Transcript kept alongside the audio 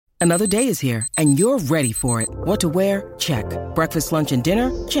Another day is here, and you're ready for it. What to wear? Check. Breakfast, lunch, and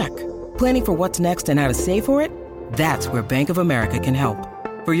dinner? Check. Planning for what's next and how to save for it? That's where Bank of America can help.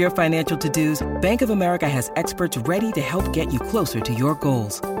 For your financial to-dos, Bank of America has experts ready to help get you closer to your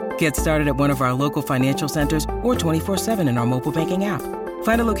goals. Get started at one of our local financial centers or 24/7 in our mobile banking app.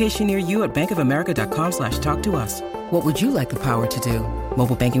 Find a location near you at bankofamerica.com/talktous. What would you like the power to do?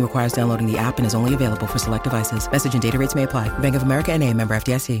 Mobile banking requires downloading the app and is only available for select devices. Message and data rates may apply. Bank of America N.A., member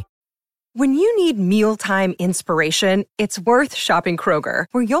FDIC. When you need mealtime inspiration, it's worth shopping Kroger,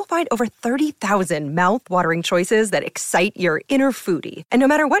 where you'll find over 30,000 mouth-watering choices that excite your inner foodie. And no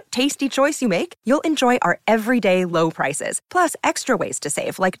matter what tasty choice you make, you'll enjoy our everyday low prices, plus extra ways to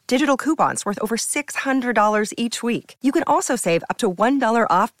save, like digital coupons worth over $600 each week. You can also save up to $1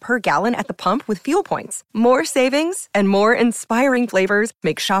 off per gallon at the pump with fuel points. More savings and more inspiring flavors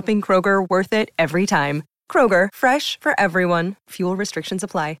make shopping Kroger worth it every time. Kroger, fresh for everyone. Fuel restrictions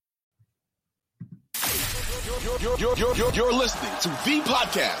apply. You're listening to the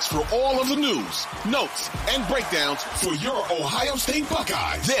podcast for all of the news, notes, and breakdowns for your Ohio State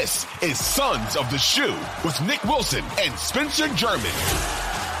Buckeyes. This is Sons of the Shoe with Nick Wilson and Spencer German.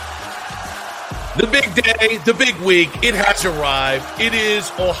 The big day, the big week, it has arrived. It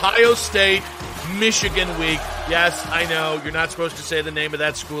is Ohio State, Michigan week. Yes, I know you're not supposed to say the name of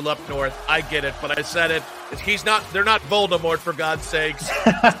that school up north. I get it, but I said it. They're not Voldemort, for God's sakes.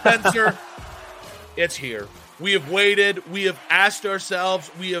 Spencer, it's here. We have waited. We have asked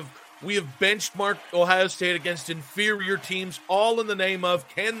ourselves. We have benchmarked Ohio State against inferior teams, all in the name of,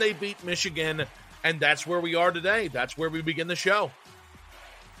 can they beat Michigan? And that's where we are today. That's where we begin the show.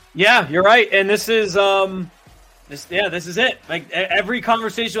 Yeah, you're right. And this is this is it. Like every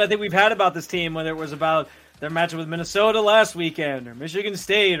conversation I think we've had about this team, whether it was about their matchup with Minnesota last weekend or Michigan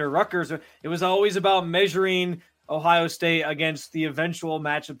State or Rutgers, it was always about measuring Ohio State against the eventual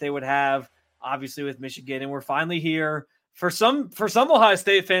matchup they would have, obviously, with Michigan. And we're finally here. For some Ohio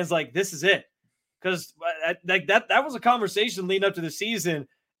State fans, like, this is it. Because like that was a conversation leading up to the season.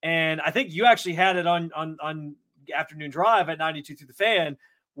 And I think you actually had it on Afternoon Drive at 92 through the Fan,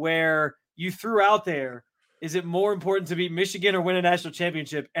 where you threw out there, is it more important to beat Michigan or win a national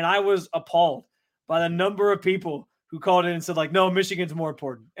championship? And I was appalled by the number of people who called in and said, like, no, Michigan's more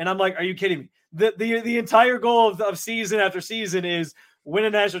important. And I'm like, are you kidding me? The entire goal of season after season is win a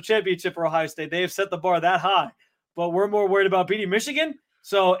national championship for Ohio State. They have set the bar that high, but we're more worried about beating Michigan.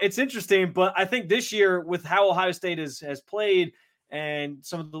 So it's interesting, but I think this year with how Ohio State has played and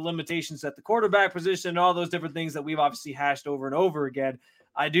some of the limitations at the quarterback position and all those different things that we've obviously hashed over and over again,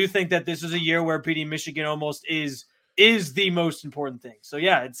 I do think that this is a year where beating Michigan almost is the most important thing. So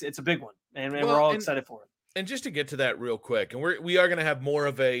yeah, it's a big one, and we're all excited for it. And just to get to that real quick, and we are going to have more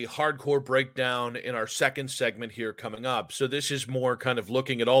of a hardcore breakdown in our second segment here coming up. So this is more kind of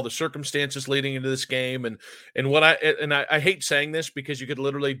looking at all the circumstances leading into this game, and what I hate saying this because you could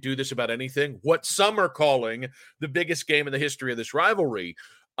literally do this about anything. What some are calling the biggest game in the history of this rivalry.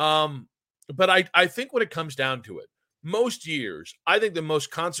 But I think when it comes down to it, most years, I think the most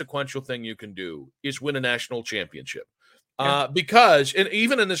consequential thing you can do is win a national championship. Because, and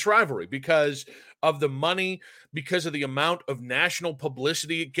even in this rivalry, because of the money, because of the amount of national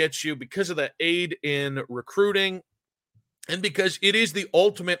publicity it gets you, because of the aid in recruiting, and because it is the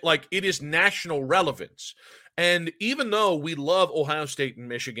ultimate, like, it is national relevance. And even though we love Ohio State and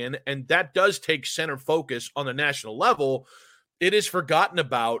Michigan, and that does take center focus on the national level, it is forgotten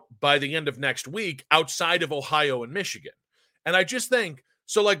about by the end of next week outside of Ohio and Michigan. And I just think,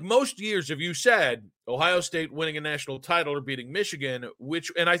 so like most years, if you said Ohio State winning a national title or beating Michigan,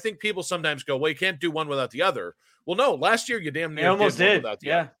 and I think people sometimes go, well, you can't do one without the other. Well, no, last year you damn near almost did. Without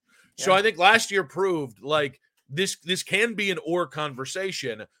the other. So I think last year proved like this can be an or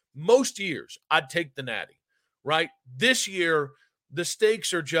conversation. Most years I'd take the Natty, right? This year, the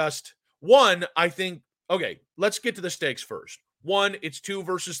stakes are just one, I think, okay, let's get to the stakes first. One, it's 2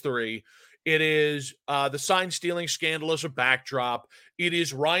 versus 3. It is the sign stealing scandal as a backdrop. It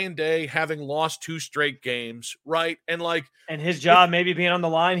is Ryan Day having lost 2 straight games, right? And his job maybe being on the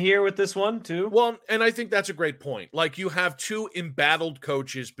line here with this one too. Well, and I think that's a great point. Like, you have 2 embattled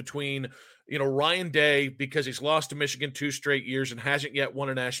coaches between, Ryan Day, because he's lost to Michigan 2 straight years and hasn't yet won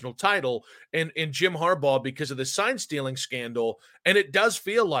a national title, and Jim Harbaugh because of the sign stealing scandal. And it does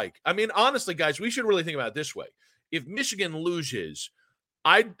feel like, I mean, honestly, guys, we should really think about it this way. If Michigan loses,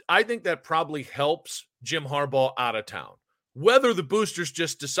 I think that probably helps Jim Harbaugh out of town. Whether the boosters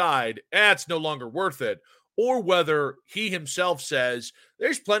just decide, it's no longer worth it, or whether he himself says,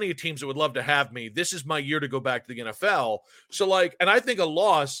 there's plenty of teams that would love to have me. This is my year to go back to the NFL. So and I think a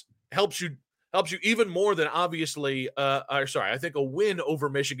loss helps you helps you even more than obviously, I think a win over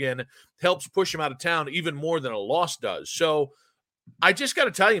Michigan helps push them out of town even more than a loss does. So I just got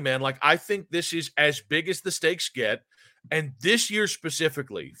to tell you, man, like, I think this is as big as the stakes get. And this year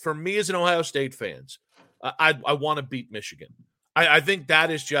specifically, for me as an Ohio State fans, I want to beat Michigan. I think that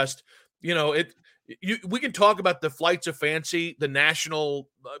is just, we can talk about the flights of fancy, the national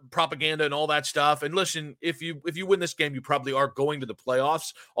propaganda and all that stuff. And listen, if you win this game, you probably are going to the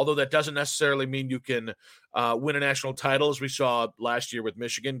playoffs, although that doesn't necessarily mean you can win a national title, as we saw last year with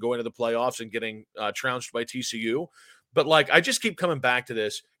Michigan going to the playoffs and getting trounced by TCU. But, like, I just keep coming back to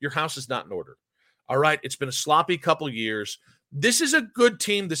this. Your house is not in order. All right, it's been a sloppy couple of years. This is a good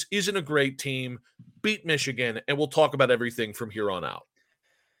team. This isn't a great team. Beat Michigan, and we'll talk about everything from here on out.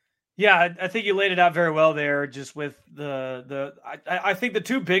 Yeah, I think you laid it out very well there. Just with I think the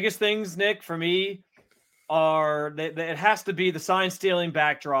two biggest things, Nick, for me, are that it has to be the sign stealing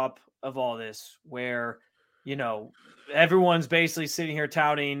backdrop of all this, where everyone's basically sitting here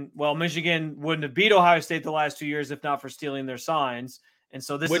touting, well, Michigan wouldn't have beat Ohio State the last 2 years if not for stealing their signs, and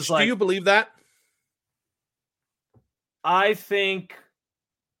so this is like. Do you believe that? I think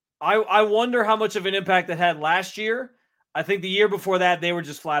I wonder how much of an impact that had last year. I think the year before that, they were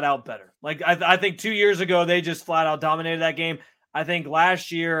just flat out better. Like, I think 2 years ago, they just flat out dominated that game. I think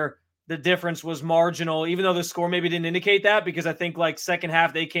last year, the difference was marginal, even though the score maybe didn't indicate that, because I think, like, second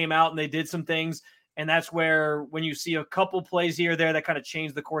half, they came out and they did some things. And that's where, when you see a couple plays here or there that kind of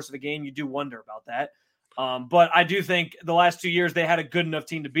changed the course of the game, you do wonder about that. But I do think the last 2 years, they had a good enough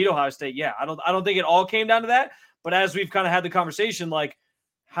team to beat Ohio State. Yeah, I don't think it all came down to that. But as we've kind of had the conversation, like,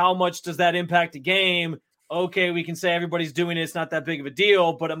 how much does that impact a game? Okay, we can say everybody's doing it. It's not that big of a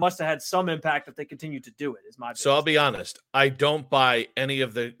deal, but it must have had some impact if they continue to do it, is my opinion. So I'll be honest. I don't buy any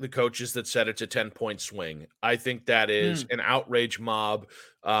of the coaches that said it's a 10-point swing. I think that is an outrage mob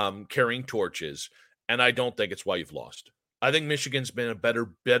carrying torches, and I don't think it's why you've lost. I think Michigan's been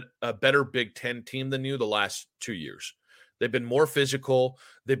a better Big Ten team than you the last 2 years. They've been more physical.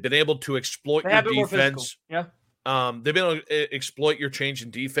 They've been able to exploit your defense. Yeah. They've been able to exploit your change in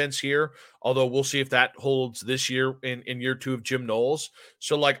defense here, although we'll see if that holds this year in year two of Jim Knowles.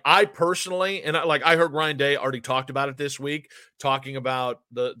 So, like, I personally, and I heard Ryan Day already talked about it this week, talking about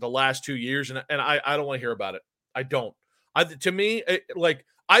the last 2 years, and I don't want to hear about it. I don't. I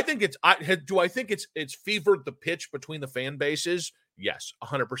think it's fevered the pitch between the fan bases? Yes,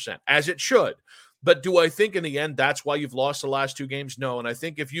 100%, as it should. But do I think in the end that's why you've lost the last two games? No. And I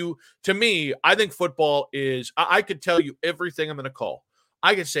think I think football is, I could tell you everything I'm going to call.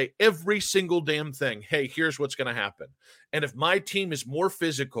 I could say every single damn thing. Hey, here's what's going to happen. And if my team is more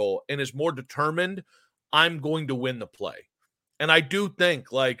physical and is more determined, I'm going to win the play. And I do think,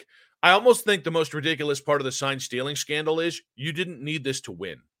 I almost think the most ridiculous part of the sign stealing scandal is you didn't need this to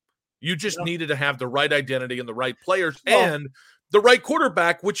win. You just needed to have the right identity and the right players and the right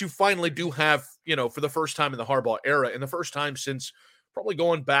quarterback, which you finally do have, for the first time in the Harbaugh era and the first time since probably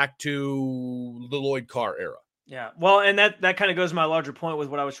going back to the Lloyd Carr era. Yeah. Well, and that kind of goes to my larger point with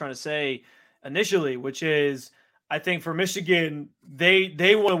what I was trying to say initially, which is I think for Michigan,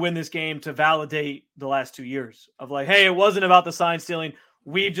 they want to win this game to validate the last 2 years of like, hey, it wasn't about the sign stealing.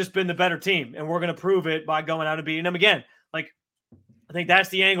 We've just been the better team, and we're going to prove it by going out and beating them again. Like, I think that's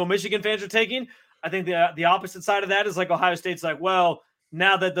the angle Michigan fans are taking. I think the opposite side of that is like Ohio State's like, well,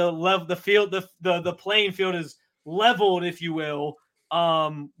 now that the playing field is leveled, if you will,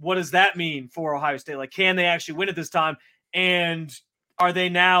 what does that mean for Ohio State? Like, can they actually win it this time? And are they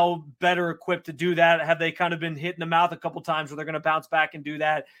now better equipped to do that? Have they kind of been hit in the mouth a couple times where they're going to bounce back and do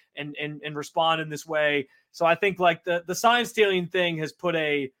that and respond in this way? So I think like the sign stealing thing has put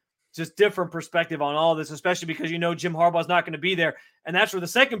a just different perspective on all this, especially because, Jim Harbaugh's not going to be there. And that's where the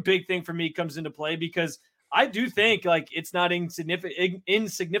second big thing for me comes into play, because I do think like it's not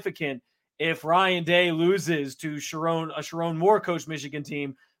insignificant if Ryan Day loses to a Sharon Moore coach Michigan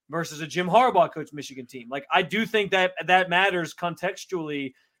team versus a Jim Harbaugh coach Michigan team. Like, I do think that matters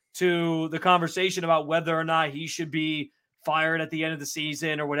contextually to the conversation about whether or not he should be fired at the end of the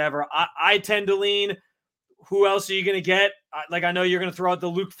season or whatever. I tend to lean, who else are you going to get? I know you're going to throw out the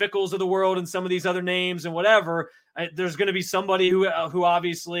Luke Fickles of the world and some of these other names and whatever. There's going to be somebody who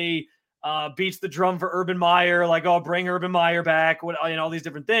obviously beats the drum for Urban Meyer, like, oh, bring Urban Meyer back, all these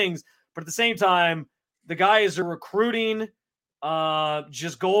different things. But at the same time, the guy is a recruiting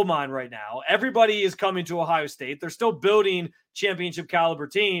just goldmine right now. Everybody is coming to Ohio State. They're still building championship caliber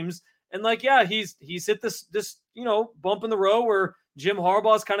teams. And he's hit this bump in the road where Jim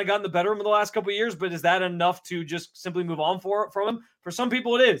Harbaugh's kind of gotten the better of him in the last couple of years, but is that enough to just simply move on from him? For some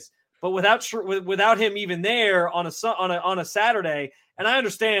people it is, but without him even there on a Saturday, and I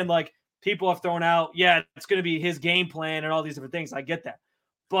understand, like, people have thrown out, yeah, it's going to be his game plan and all these different things. I get that.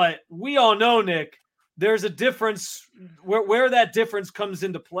 But we all know, Nick, there's a difference where that difference comes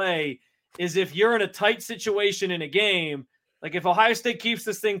into play is if you're in a tight situation in a game, like if Ohio State keeps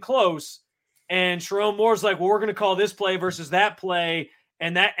this thing close and Sherrone Moore's like, well, we're going to call this play versus that play,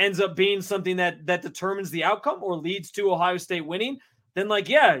 and that ends up being something that determines the outcome or leads to Ohio State winning, then like,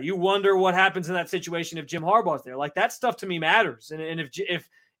 yeah, you wonder what happens in that situation if Jim Harbaugh's there. Like that stuff to me matters. And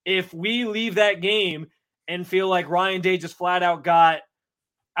if we leave that game and feel like Ryan Day just flat out got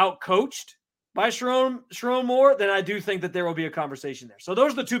out-coached by Sherrone Moore, then I do think that there will be a conversation there. So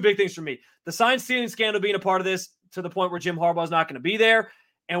those are the two big things for me. The sign stealing scandal being a part of this to the point where Jim Harbaugh is not going to be there,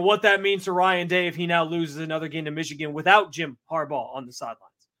 and what that means to Ryan Day if he now loses another game to Michigan without Jim Harbaugh on the sidelines.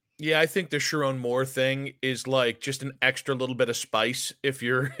 Yeah, I think the Sherrone Moore thing is like just an extra little bit of spice if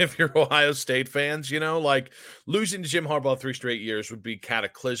you're Ohio State fans, like losing to Jim Harbaugh 3 straight years would be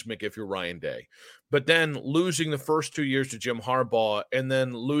cataclysmic if you're Ryan Day. But then losing the first 2 years to Jim Harbaugh and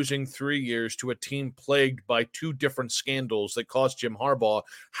then losing 3 years to a team plagued by 2 different scandals that cost Jim Harbaugh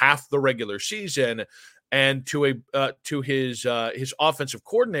half the regular season and to his offensive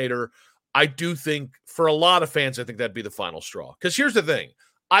coordinator, I do think for a lot of fans, I think that'd be the final straw. Because here's the thing.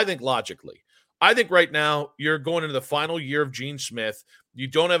 I think logically, right now you're going into the final year of Gene Smith. You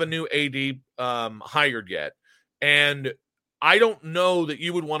don't have a new AD hired yet. And I don't know that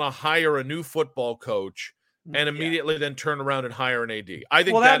you would want to hire a new football coach and immediately then turn around and hire an AD. I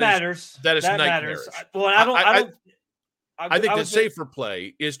think that matters. That is nightmarish. Well, I think the safer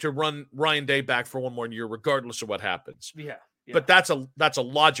play is to run Ryan Day back for one more year, regardless of what happens. Yeah. But that's a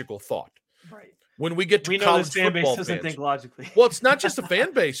logical thought. Right. When we get to college football fans, think logically. Well, it's not just the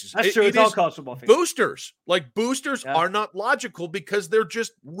fan bases. That's true. It's all college football fans. Boosters are not logical because they're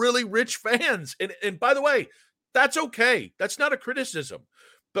just really rich fans. And by the way, that's okay. That's not a criticism.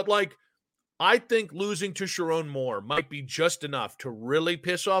 But I think losing to Sherrone Moore might be just enough to really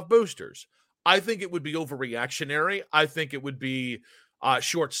piss off boosters. I think it would be overreactionary. I think it would be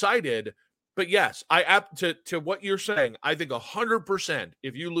short-sighted. But yes, to what you're saying, I think 100%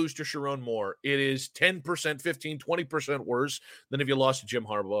 if you lose to Sherrone Moore, it is 10%, 15, 20% worse than if you lost to Jim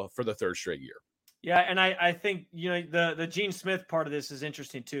Harbaugh for the 3rd straight year. Yeah, and I think the Gene Smith part of this is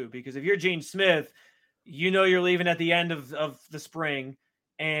interesting too, because if you're Gene Smith, you're leaving at the end of the spring,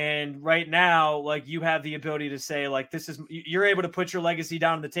 and right now, you have the ability to say you're able to put your legacy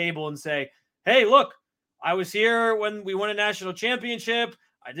down on the table and say, hey, look, I was here when we won a national championship.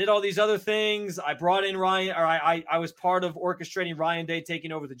 I did all these other things. I brought in Ryan, or I was part of orchestrating Ryan Day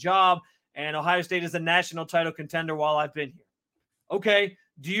taking over the job, and Ohio State is a national title contender while I've been here. Okay,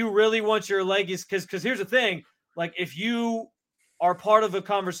 do you really want your legacy? Because here's the thing, if you are part of a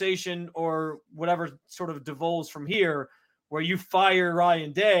conversation or whatever sort of devolves from here, where you fire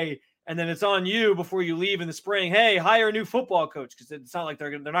Ryan Day, and then it's on you before you leave in the spring, hey, hire a new football coach, because it's not like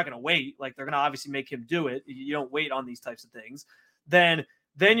they're not going to wait. They're going to obviously make him do it. You don't wait on these types of things.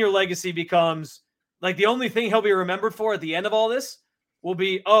 Then your legacy becomes the only thing he'll be remembered for at the end of all this will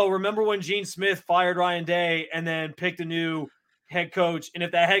be, oh, remember when Gene Smith fired Ryan Day and then picked a new head coach? And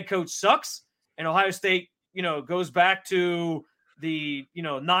if that head coach sucks and Ohio State, goes back to the,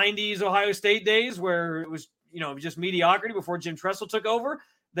 90s Ohio State days where it was, just mediocrity before Jim Tressel took over,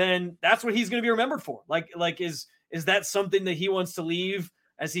 then that's what he's going to be remembered for. Is that something that he wants to leave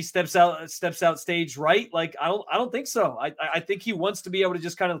as he steps out stage right? I don't think so. I think he wants to be able to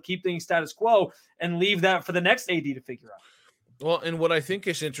just kind of keep things status quo and leave that for the next AD to figure out. Well, and what I think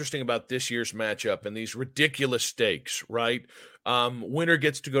is interesting about this year's matchup and these ridiculous stakes, right? Winner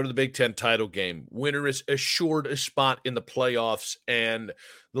gets to go to the Big Ten title game. Winner is assured a spot in the playoffs, and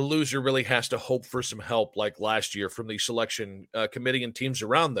the loser really has to hope for some help like last year from the selection committee and teams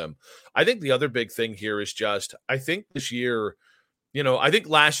around them. I think the other big thing here is I think this year, I think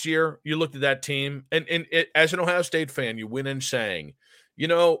last year you looked at that team, and as an Ohio State fan, you went in saying,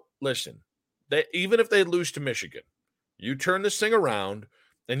 listen, even if they lose to Michigan, you turn this thing around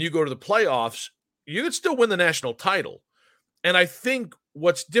and you go to the playoffs, you could still win the national title. And I think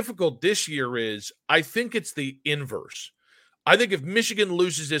what's difficult this year is I think it's the inverse. I think if Michigan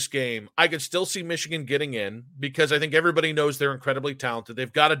loses this game, I could still see Michigan getting in because I think everybody knows they're incredibly talented.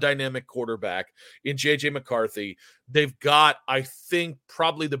 They've got a dynamic quarterback in J.J. McCarthy. They've got, I think,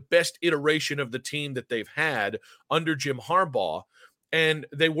 probably the best iteration of the team that they've had under Jim Harbaugh. And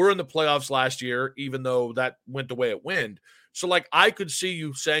they were in the playoffs last year, even though that went the way it went. So, I could see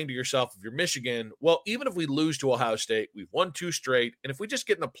you saying to yourself, if you're Michigan, well, even if we lose to Ohio State, we've won 2 straight. And if we just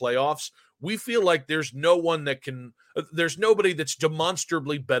get in the playoffs, we feel like there's nobody that's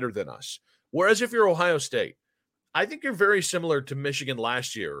demonstrably better than us. Whereas if you're Ohio State, I think you're very similar to Michigan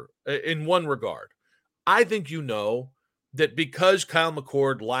last year in one regard. I think that because Kyle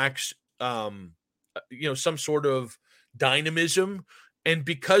McCord lacks, some sort of dynamism, and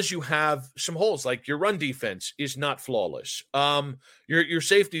because you have some holes, like your run defense is not flawless. Your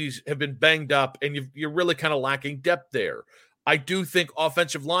safeties have been banged up, and you're really kind of lacking depth there. I do think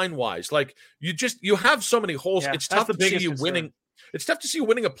offensive line wise, like you have so many holes. Yeah, it's tough to see you winning. It's tough to see you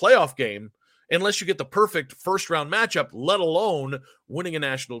winning a playoff game unless you get the perfect first round matchup, let alone winning a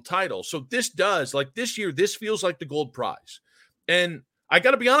national title. So this year, this feels like the gold prize. And I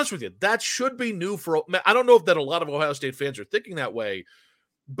got to be honest with you, that should be new I don't know if that a lot of Ohio State fans are thinking that way,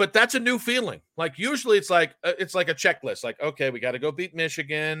 but that's a new feeling. Like usually it's like a checklist. Like, okay, we got to go beat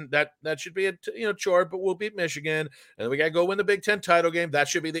Michigan. That should be a chore, but we'll beat Michigan. And then we got to go win the Big Ten title game. That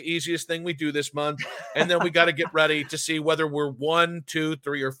should be the easiest thing we do this month. And then we got to get ready to see whether we're 1, 2,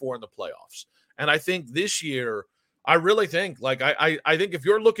 3, or 4 in the playoffs. And I think this year, I really think, like, I think if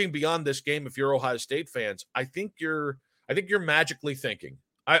you're looking beyond this game, if you're Ohio State fans, I think you're magically thinking.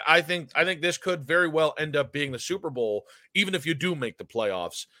 I think this could very well end up being the Super Bowl, even if you do make the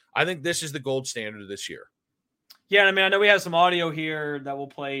playoffs. I think this is the gold standard this year. Yeah, I mean, I know we have some audio here that we'll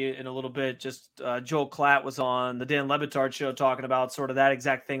play in a little bit. Just Joel Klatt was on the Dan Le Batard show talking about sort of that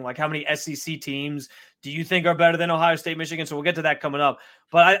exact thing, like how many SEC teams do you think are better than Ohio State, Michigan? So we'll get to that coming up.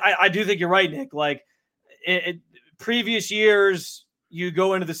 But I do think you're right, Nick. Like previous years, you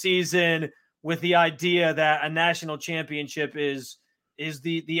go into the season with the idea that a national championship is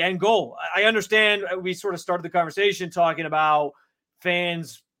the end goal. I understand we sort of started the conversation talking about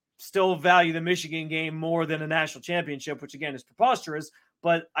fans still value the Michigan game more than a national championship, which again is preposterous.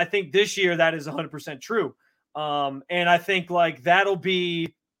 But I think this year that is 100% true. And I think like that'll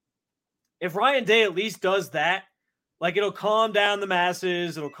be, if Ryan Day at least does that, like it'll calm down the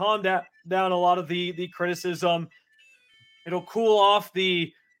masses. It'll calm down a lot of the criticism. It'll cool off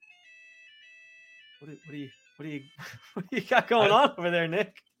the, what do you got going on over there,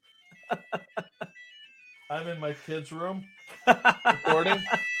 Nick? I'm in my kid's room recording.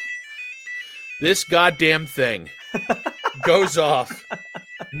 This goddamn thing goes off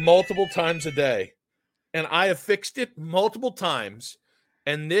multiple times a day, and I have fixed it multiple times,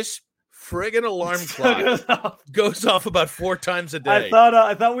 and this friggin' alarm clock goes off about 4 times a day.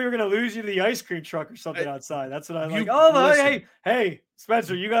 I thought we were gonna lose you to the ice cream truck or something outside. That's what I'm like. Oh, hey,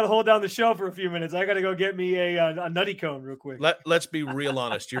 Spencer, you got to hold down the show for a few minutes. I got to go get me a nutty cone real quick. Let's be real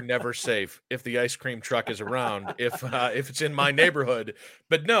honest. You're never safe if the ice cream truck is around. If it's in my neighborhood,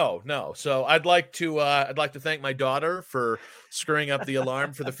 but no. So I'd like to thank my daughter for screwing up the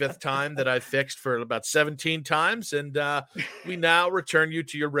alarm for the 5th time that I've fixed for about 17 times, and we now return you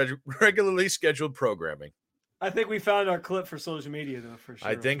to your regularly scheduled programming. I think we found our clip for social media, though, for sure.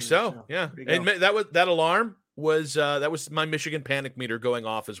 I think so. Yeah, and that alarm was my Michigan panic meter going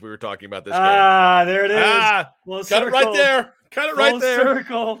off as we were talking about this game. There it is. Cut it right there. Full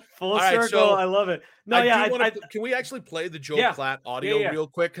circle. So I love it. Can we actually play the Joel Klatt audio real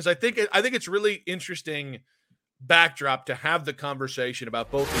quick? Because I think it's really interesting backdrop to have the conversation about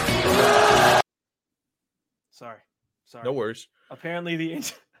both. Sorry. No worries.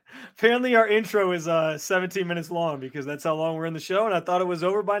 Apparently our intro is 17 minutes long because that's how long we're in the show, and I thought it was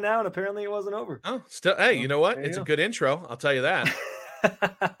over by now, and apparently it wasn't over. Oh, still, hey, you know what? It's a good intro. I'll tell you that.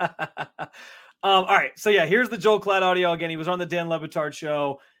 All right, so yeah, here's the Joel Klatt audio again. He was on the Dan Le Batard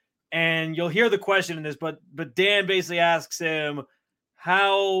show, and you'll hear the question in this, but Dan basically asks him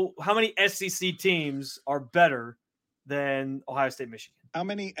how many SEC teams are better than Ohio State, Michigan. How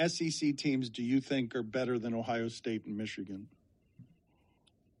many SEC teams do you think are better than Ohio State and Michigan?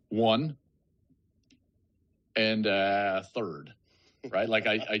 1 and third, right? Like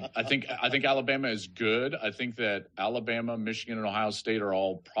I think Alabama is good. I think that Alabama, Michigan, and Ohio State are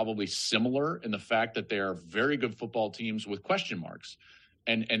all probably similar in the fact that they are very good football teams with question marks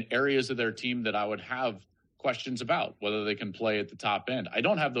and areas of their team that I would have questions about, whether they can play at the top end. I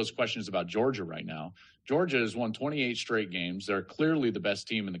don't have those questions about Georgia right now. Georgia has won 28 straight games. They're clearly the best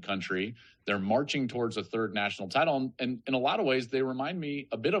team in the country. They're marching towards a 3rd national title. And in a lot of ways, they remind me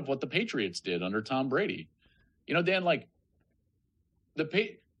a bit of what the Patriots did under Tom Brady. You know, Dan, like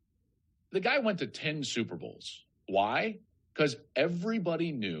the guy went to 10 Super Bowls. Why? Because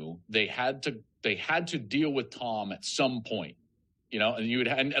everybody knew they had to deal with Tom at some point, you know,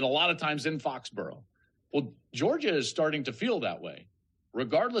 and a lot of times in Foxborough. Well, Georgia is starting to feel that way.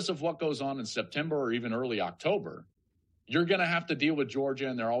 Regardless of what goes on in September or even early October, you're going to have to deal with Georgia,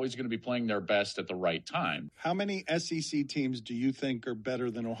 and they're always going to be playing their best at the right time. How many SEC teams do you think are better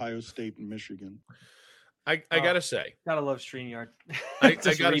than Ohio State and Michigan? I got to say. Gotta love StreamYard. I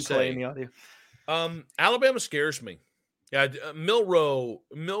got to say. In the audio. Alabama scares me. Yeah,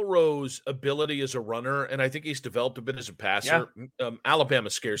 Milroe's ability as a runner, and I think he's developed a bit as a passer. Yeah. Alabama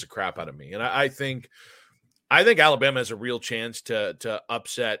scares the crap out of me, and I think Alabama has a real chance to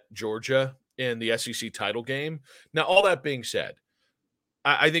upset Georgia in the SEC title game. Now, all that being said,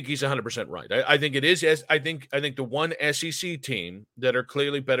 I think he's 100% right. I think it is. I think the one SEC team that are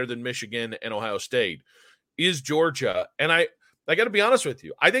clearly better than Michigan and Ohio State is Georgia, and I got to be honest with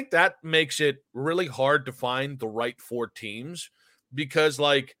you. I think that makes it really hard to find the right 4 teams because,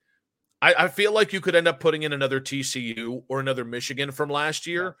 like, I feel like you could end up putting in another TCU or another Michigan from last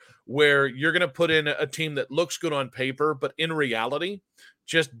year where you're going to put in a team that looks good on paper, but in reality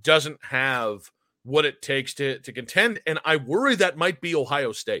just doesn't have what it takes to contend. And I worry that might be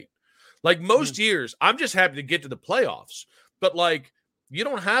Ohio State. Like most years, I'm just happy to get to the playoffs. But, like, you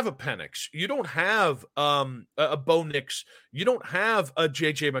don't have a Penix. You don't have a Bo Nix. You don't have a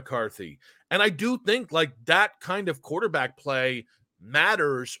J.J. McCarthy. And I do think, like, that kind of quarterback play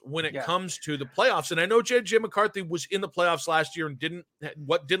matters when it comes to the playoffs. And I know J.J. McCarthy was in the playoffs last year and didn't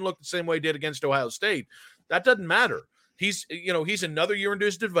look the same way he did against Ohio State. That doesn't matter. He's another year into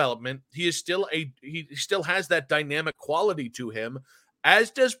his development. He still has that dynamic quality to him,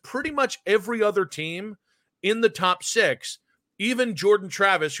 as does pretty much every other team in the top 6. Even Jordan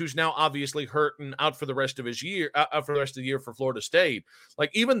Travis, who's now obviously hurt and out for the rest of his year, for the rest of the year for Florida State,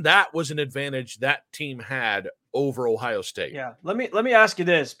 like even that was an advantage that team had over Ohio State. Yeah, let me ask you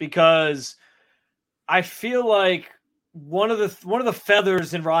this, because I feel like one of the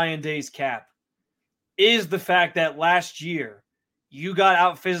feathers in Ryan Day's cap is the fact that last year you got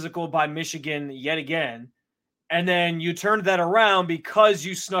out physical by Michigan yet again, and then you turned that around because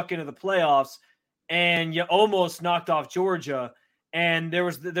you snuck into the playoffs and you almost knocked off Georgia. And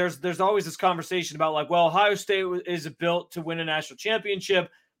there's always this conversation about, like, well, Ohio State is built to win a national championship,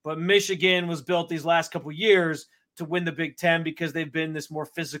 but Michigan was built these last couple of years to win the Big Ten because they've been this more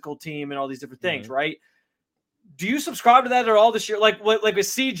physical team and all these different things, right? Do you subscribe to that at all this year? Like with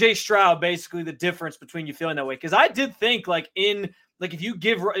CJ Stroud, basically the difference between you feeling that way? Because I did think, if you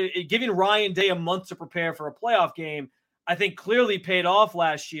giving Ryan Day a month to prepare for a playoff game, I think clearly paid off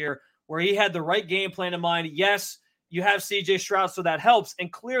last year, where he had the right game plan in mind. Yes, you have CJ Stroud, so that helps. And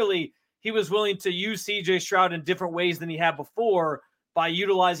clearly he was willing to use CJ Stroud in different ways than he had before by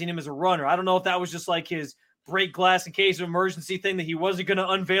utilizing him as a runner. I don't know if that was just like his break glass in case of emergency thing that he wasn't going to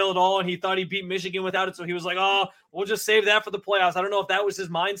unveil at all, and he thought he beat Michigan without it, so he was like, oh, we'll just save that for the playoffs. I don't know if that was his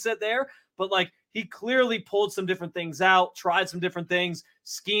mindset there, but, like, he clearly pulled some different things out, tried some different things,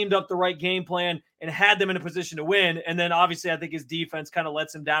 schemed up the right game plan, and had them in a position to win. And then obviously I think his defense kind of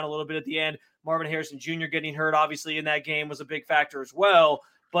lets him down a little bit at the end. Marvin Harrison Jr. getting hurt obviously in that game was a big factor as well.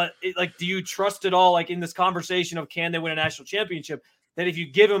 But do you trust at all, like, in this conversation of can they win a national championship, that if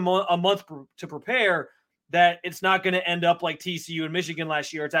you give him a month to prepare, that it's not going to end up like TCU and Michigan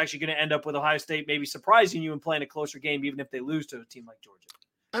last year? It's actually going to end up with Ohio State maybe surprising you and playing a closer game, even if they lose to a team like Georgia.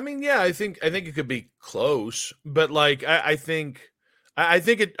 I mean, yeah, I think it could be close, but, like, I think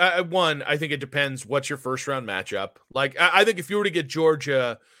it depends what's your first round matchup. Like, I think if you were to get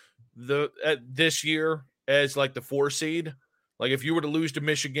Georgia this year as, like, the 4 seed, like if you were to lose to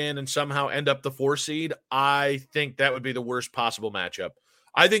Michigan and somehow end up the 4 seed, I think that would be the worst possible matchup.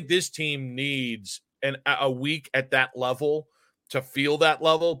 I think this team needs a week at that level to feel that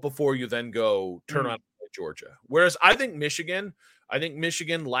level before you then go turn on Georgia. Whereas I think Michigan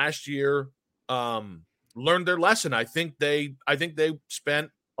last year learned their lesson. I think they spent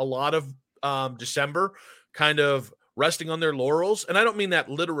a lot of December kind of resting on their laurels. And I don't mean that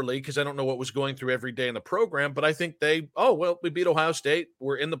literally, because I don't know what was going through every day in the program, but I think we beat Ohio State.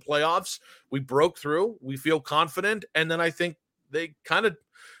 We're in the playoffs. We broke through. We feel confident. And then I think they kind of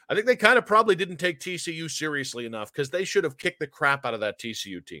probably didn't take TCU seriously enough, because they should have kicked the crap out of that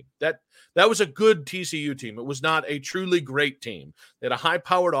TCU team. That was a good TCU team. It was not a truly great team. They had a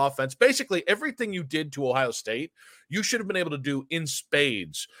high-powered offense. Basically, everything you did to Ohio State, you should have been able to do in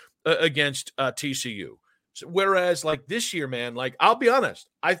spades against TCU. So, whereas, like, this year, man, like, I'll be honest,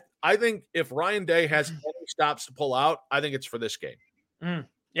 I think if Ryan Day has any stops to pull out, I think it's for this game.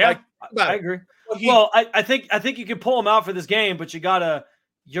 Yeah, I agree. I think you can pull him out for this game, but you're going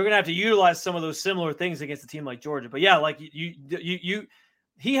to have to utilize some of those similar things against a team like Georgia. But yeah, like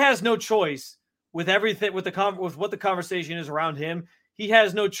he has no choice with everything, with what the conversation is around him. He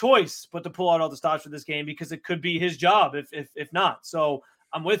has no choice but to pull out all the stops for this game, because it could be his job if not. So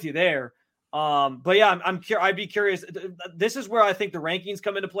I'm with you there. But yeah, I'd be curious. This is where I think the rankings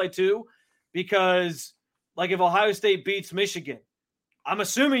come into play too, because, like, if Ohio State beats Michigan, I'm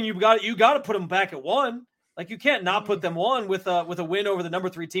assuming you got to put them back at 1. Like, you can't not put them on with a win over the number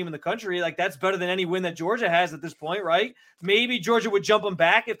 3 team in the country. Like, that's better than any win that Georgia has at this point, right? Maybe Georgia would jump them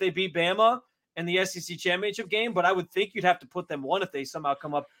back if they beat Bama in the SEC championship game, but I would think you'd have to put them one if they somehow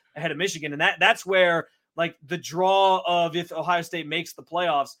come up ahead of Michigan. And that's where, like, the draw of if Ohio State makes the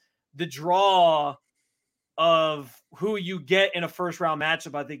playoffs, the draw of who you get in a first-round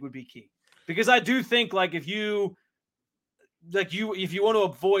matchup, I think would be key. Because I do think, like, if you want to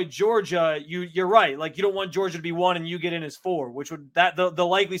avoid Georgia, you're right. Like, you don't want Georgia to be 1 and you get in as 4, which would the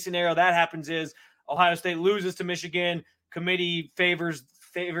likely scenario that happens is Ohio State loses to Michigan, committee favors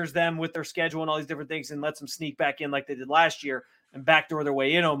them with their schedule and all these different things and lets them sneak back in like they did last year and backdoor their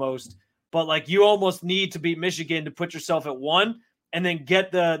way in almost. But, like, you almost need to beat Michigan to put yourself at 1 and then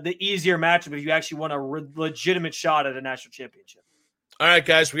get the easier matchup if you actually want a legitimate shot at a national championship. All right,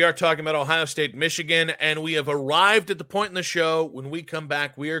 guys, we are talking about Ohio State, Michigan, and we have arrived at the point in the show when we come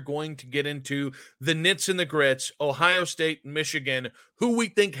back, we are going to get into the nits and the grits, Ohio State, Michigan, who we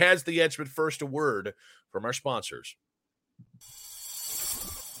think has the edge. But first, a word from our sponsors.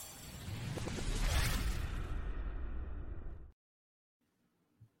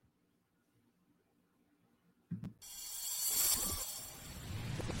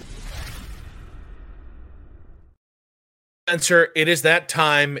 Spencer, it is that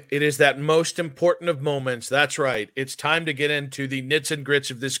time. It is that most important of moments. That's right. It's time to get into the nits and grits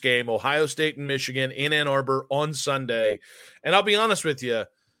of this game, Ohio State and Michigan in Ann Arbor on Sunday. And I'll be honest with you,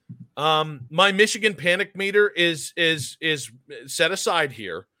 my Michigan panic meter is set aside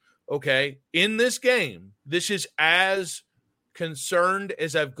here. Okay, in this game, this is as concerned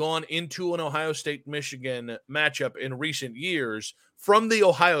as I've gone into an Ohio State-Michigan matchup in recent years from the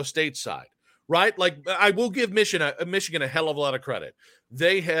Ohio State side. Right? Like, I will give Michigan a hell of a lot of credit.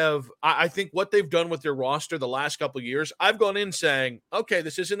 They have, I think what they've done with their roster the last couple of years, I've gone in saying, okay,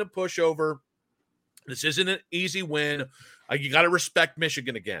 this isn't a pushover. This isn't an easy win. You got to respect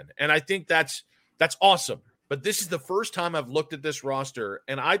Michigan again. And I think that's awesome. But this is the first time I've looked at this roster,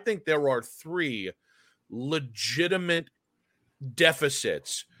 and I think there are 3 legitimate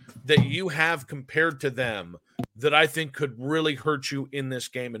deficits that you have compared to them that I think could really hurt you in this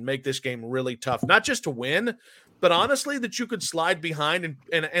game and make this game really tough. Not just to win, but honestly that you could slide behind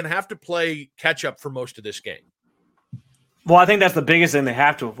and have to play catch up for most of this game. Well, I think that's the biggest thing they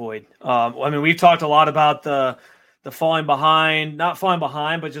have to avoid. I mean, we've talked a lot about the falling behind, not falling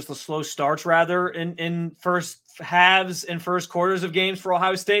behind, but just the slow starts rather in first halves and first quarters of games for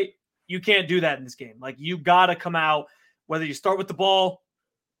Ohio State. You can't do that in this game. Like, you got to come out, whether you start with the ball,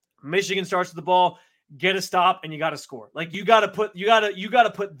 Michigan starts with the ball, get a stop, and you got to score. Like, you got to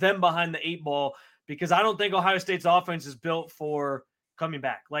put them behind the 8 ball, because I don't think Ohio State's offense is built for coming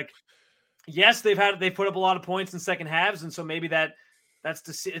back. Like, yes, they put up a lot of points in second halves, and so maybe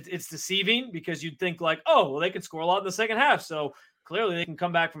it's deceiving, because you'd think like, oh, well, they can score a lot in the second half, so clearly they can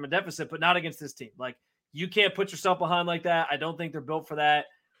come back from a deficit, but not against this team. Like, you can't put yourself behind like that. I don't think they're built for that.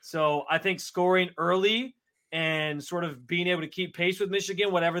 So I think scoring early and sort of being able to keep pace with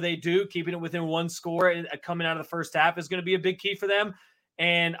Michigan, whatever they do, keeping it within 1 score and coming out of the first half is going to be a big key for them.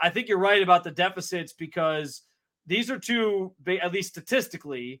 And I think you're right about the deficits, because these are 2, at least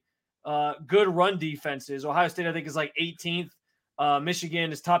statistically, good run defenses. Ohio State, I think, is like 18th.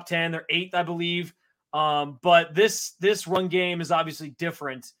 Michigan is top 10. They're 8th, I believe. But this run game is obviously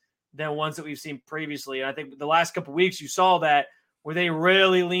different than ones that we've seen previously. And I think the last couple of weeks you saw that, where they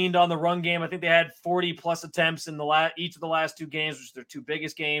really leaned on the run game. I think they had 40-plus attempts in each of the last 2 games, which are their 2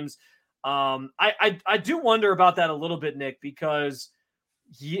 biggest games. I do wonder about that a little bit, Nick, because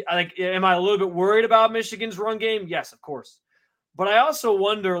am I a little bit worried about Michigan's run game? Yes, of course. But I also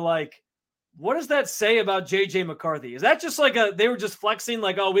wonder, like, what does that say about J.J. McCarthy? Is that just like they were just flexing,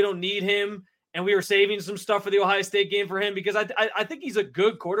 like, oh, we don't need him, and we were saving some stuff for the Ohio State game for him? Because I think he's a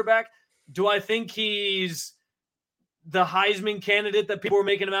good quarterback. Do I think he's the Heisman candidate that people were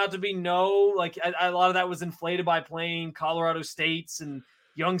making him out to be? No. Like, a lot of that was inflated by playing Colorado States and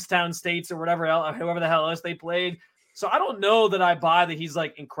Youngstown States or whoever the hell else they played. So I don't know that I buy that he's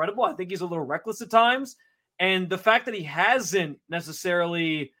like incredible. I think he's a little reckless at times. And the fact that he hasn't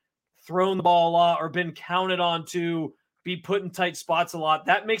necessarily thrown the ball a lot or been counted on to be put in tight spots a lot,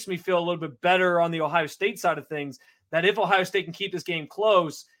 that makes me feel a little bit better on the Ohio State side of things, that if Ohio State can keep this game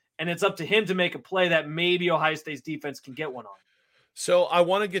close and it's up to him to make a play, that maybe Ohio State's defense can get one on. So I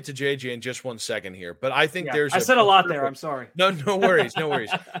want to get to JJ in just one second here, but I think I said a lot there. I'm sorry. No worries. No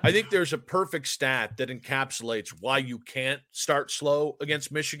worries. I think there's a perfect stat that encapsulates why you can't start slow against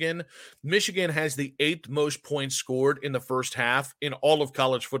Michigan. Michigan has the 8th most points scored in the first half in all of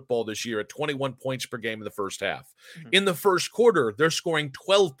college football this year at 21 points per game in the first half. Mm-hmm. In the first quarter, they're scoring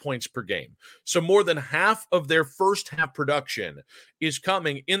 12 points per game. So more than half of their first half production is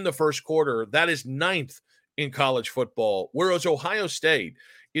coming in the first quarter. That is 9th in college football, whereas Ohio State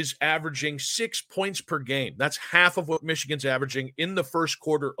is averaging 6 points per game. That's half of what Michigan's averaging in the first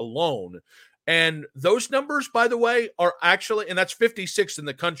quarter alone. And those numbers, by the way, are actually, and that's 56th in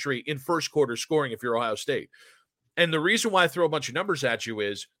the country in first quarter scoring if you're Ohio State. And the reason why I throw a bunch of numbers at you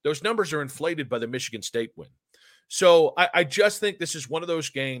is those numbers are inflated by the Michigan State win. So I just think this is one of those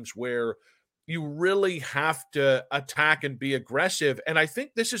games where you really have to attack and be aggressive. And I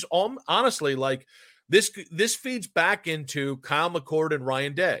think this is honestly like, This feeds back into Kyle McCord and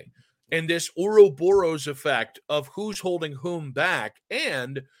Ryan Day and this Ouroboros effect of who's holding whom back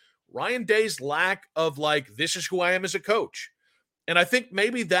and Ryan Day's lack of this is who I am as a coach. And I think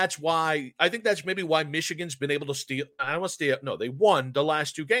maybe that's why Michigan's been able to steal. I don't want to steal. No, they won the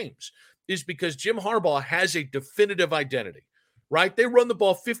last 2 games is because Jim Harbaugh has a definitive identity, right? They run the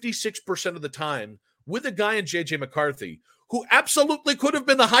ball 56% of the time with a guy in JJ McCarthy who absolutely could have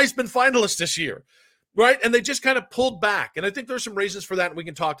been the Heisman finalist this year. Right. And they just kind of pulled back. And I think there's some reasons for that. And we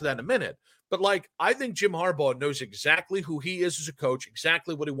can talk to that in a minute. But I think Jim Harbaugh knows exactly who he is as a coach,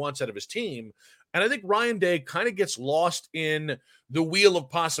 exactly what he wants out of his team. And I think Ryan Day kind of gets lost in the wheel of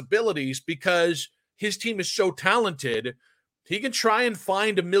possibilities because his team is so talented. He can try and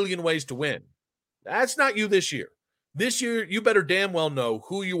find a million ways to win. That's not you this year. This year, you better damn well know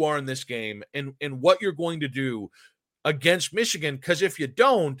who you are in this game and what you're going to do against Michigan. Because if you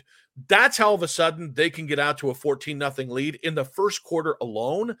don't, that's how all of a sudden they can get out to a 14-0 lead in the first quarter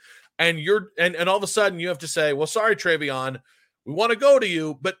alone. And all of a sudden you have to say, well, sorry, Travion, we want to go to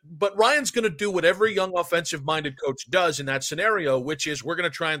you. But Ryan's going to do what every young offensive-minded coach does in that scenario, which is we're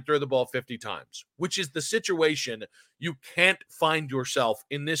going to try and throw the ball 50 times, which is the situation you can't find yourself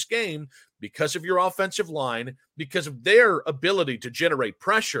in this game because of your offensive line, because of their ability to generate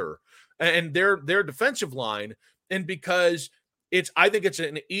pressure and their defensive line, and because I think it's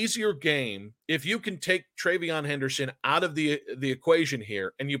an easier game if you can take Travion Henderson out of the equation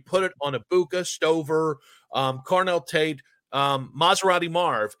here and you put it on Ibuka, Stover, Carnell Tate, Maserati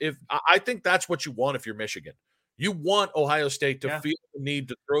Marv. I think that's what you want if you're Michigan. You want Ohio State to feel the need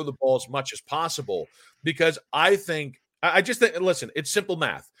to throw the ball as much as possible because I just think, listen, it's simple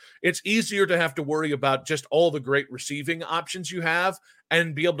math. It's easier to have to worry about just all the great receiving options you have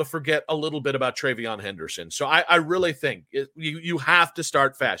and be able to forget a little bit about Travion Henderson. So I really think you have to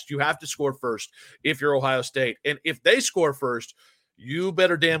start fast. You have to score first if you're Ohio State. And if they score first, you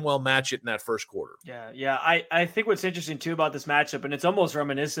better damn well match it in that first quarter. Yeah. I think what's interesting, too, about this matchup, and it's almost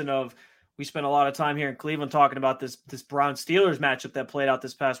reminiscent of we spent a lot of time here in Cleveland talking about this Browns-Steelers matchup that played out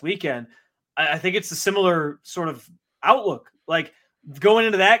this past weekend. I think it's a similar sort of outlook. Like going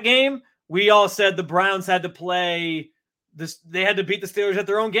into that game, we all said the Browns had to play this, they had to beat the Steelers at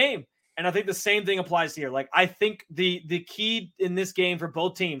their own game. And I think the same thing applies here. Like, I think the key in this game for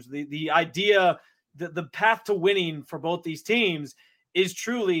both teams, the idea, the path to winning for both these teams is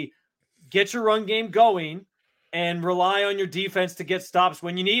truly get your run game going and rely on your defense to get stops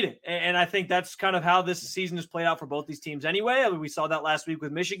when you need it. And I think that's kind of how this season has played out for both these teams anyway. I mean, we saw that last week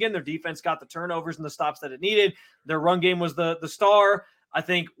with Michigan. Their defense got the turnovers and the stops that it needed. Their run game was the star. I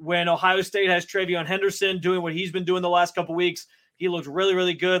think when Ohio State has Travion Henderson doing what he's been doing the last couple weeks, he looked really,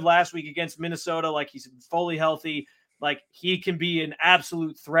 really good last week against Minnesota. Like, he's fully healthy. Like, he can be an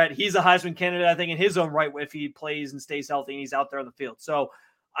absolute threat. He's a Heisman candidate, I think, in his own right if he plays and stays healthy and he's out there on the field. So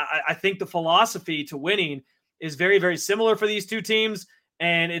I think the philosophy to winning is very, very similar for these two teams,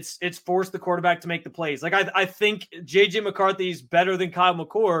 and it's forced the quarterback to make the plays. Like, I think JJ McCarthy is better than Kyle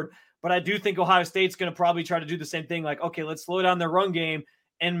McCord, but I do think Ohio State's going to probably try to do the same thing. Like, okay, let's slow down their run game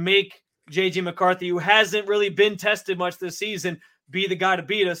and make JJ McCarthy, who hasn't really been tested much this season, be the guy to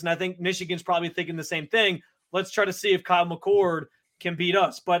beat us. And I think Michigan's probably thinking the same thing. Let's try to see if Kyle McCord can beat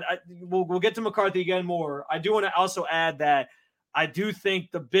us. But we'll get to McCarthy again more. I do want to also add that I do think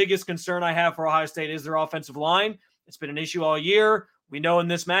the biggest concern I have for Ohio State is their offensive line. It's been an issue all year. We know in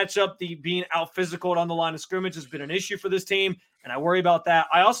this matchup, the being out physical on the line of scrimmage has been an issue for this team, and I worry about that.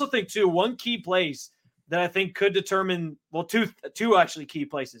 I also think, too, one key place that I think could determine, well, two actually key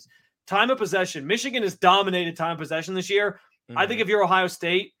places. Time of possession. Michigan has dominated time of possession this year. I think if you're Ohio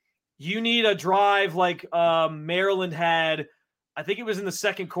State, you need a drive like Maryland had I think it was in the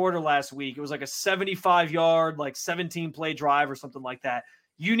second quarter last week. It was like a 75-yard, like 17-play drive or something like that.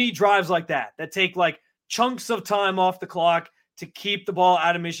 You need drives like that take like chunks of time off the clock to keep the ball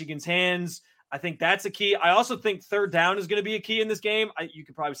out of Michigan's hands. I think that's a key. I also think third down is going to be a key in this game. You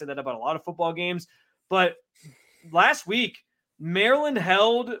could probably say that about a lot of football games. But last week, Maryland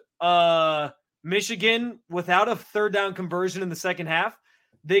held Michigan without a third down conversion in the second half.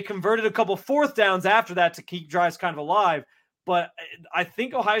 They converted a couple fourth downs after that to keep drives kind of alive. But I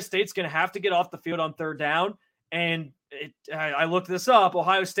think Ohio State's going to have to get off the field on third down. And I looked this up.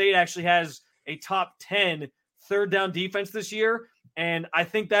 Ohio State actually has a top 10 third down defense this year. And I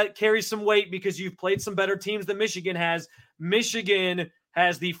think that carries some weight because you've played some better teams than Michigan has. Michigan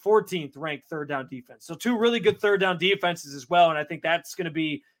has the 14th ranked third down defense. So two really good third down defenses as well. And I think that's going to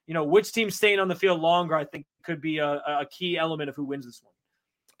be, which team's staying on the field longer, I think could be a key element of who wins this one.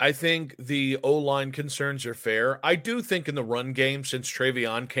 I think the O-line concerns are fair. I do think in the run game, since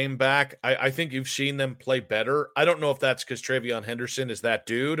TreVeyon came back, I think you've seen them play better. I don't know if that's because TreVeyon Henderson is that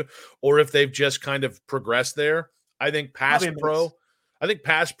dude or if they've just kind of progressed there. I think pass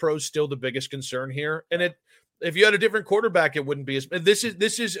pro is still the biggest concern here. And if you had a different quarterback, it wouldn't be as. This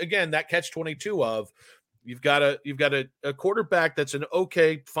is again that catch-22 of you've got a quarterback that's an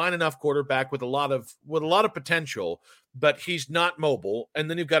okay, fine enough quarterback with a lot of potential, but he's not mobile. And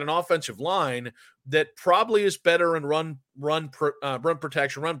then you've got an offensive line that probably is better in run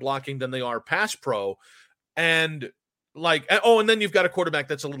protection, run blocking than they are pass pro. And and then you've got a quarterback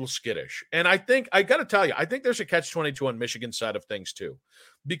that's a little skittish. And I think I got to tell you, I think there's a catch-22 on Michigan's side of things too,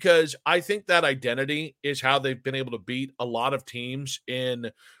 because I think that identity is how they've been able to beat a lot of teams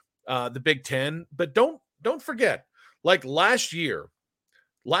in the Big Ten. But don't forget, like last year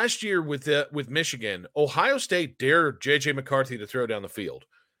with Michigan, Ohio State dared J.J. McCarthy to throw down the field.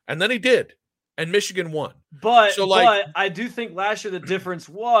 And then he did. And Michigan won. But I do think last year the difference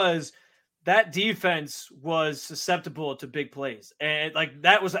was that defense was susceptible to big plays. And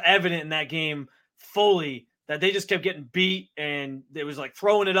that was evident in that game fully, that they just kept getting beat and it was like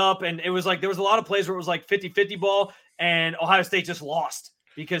throwing it up. And it was like there was a lot of plays where it was like 50-50 ball and Ohio State just lost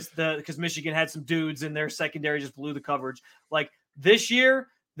because Michigan had some dudes in their secondary just blew the coverage. Like this year,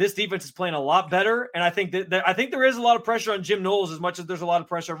 this defense is playing a lot better. And I think I think there is a lot of pressure on Jim Knowles as much as there's a lot of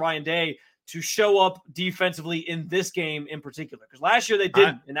pressure on Ryan Day to show up defensively in this game in particular. Because last year they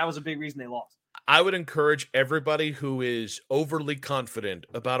didn't, and that was a big reason they lost. I would encourage everybody who is overly confident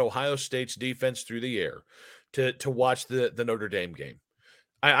about Ohio State's defense through the air to watch the Notre Dame game.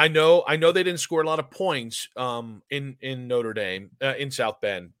 I know they didn't score a lot of points in Notre Dame, in South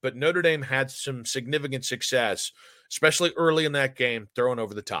Bend, but Notre Dame had some significant success, especially early in that game, throwing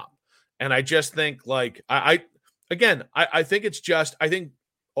over the top. And I just think I think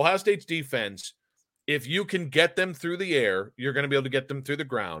Ohio State's defense, if you can get them through the air, you're going to be able to get them through the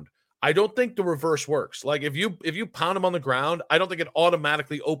ground. I don't think the reverse works. Like if you pound them on the ground, I don't think it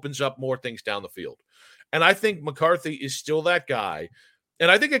automatically opens up more things down the field. And I think McCarthy is still that guy.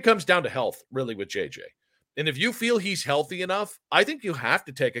 And I think it comes down to health, really, with JJ. And if you feel he's healthy enough, I think you have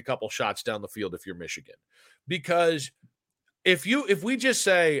to take a couple shots down the field if you're Michigan. Because if we just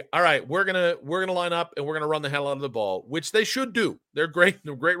say, all right, we're gonna line up and we're gonna run the hell out of the ball, which they should do. They're great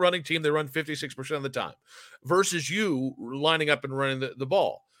running team. They run 56% of the time, versus you lining up and running the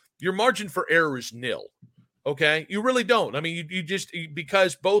ball. Your margin for error is nil. Okay, you really don't. I mean, you just,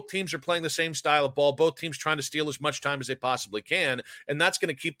 because both teams are playing the same style of ball, both teams trying to steal as much time as they possibly can, and that's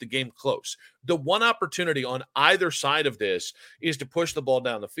going to keep the game close. The one opportunity on either side of this is to push the ball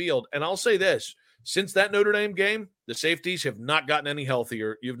down the field. And I'll say this. Since that Notre Dame game, the safeties have not gotten any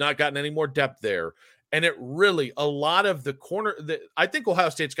healthier. You've not gotten any more depth there. And it really, a lot of the corner, I think Ohio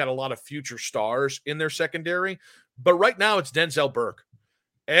State's got a lot of future stars in their secondary, but right now it's Denzel Burke.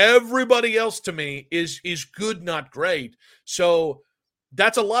 Everybody else to me is good, not great. So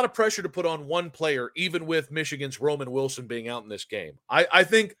that's a lot of pressure to put on one player, even with Michigan's Roman Wilson being out in this game. I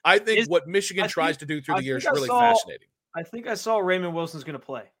think what Michigan tries to do through the year is really fascinating. I think I saw Raymond Wilson's going to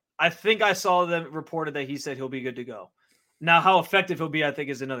play. I think I saw them reported that he said he'll be good to go. Now, how effective he'll be, I think,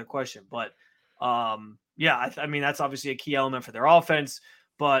 is another question. But, I mean, that's obviously a key element for their offense.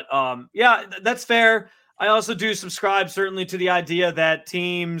 But, that's fair. I also do subscribe, certainly, to the idea that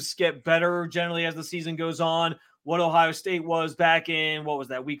teams get better generally as the season goes on. What Ohio State was back in,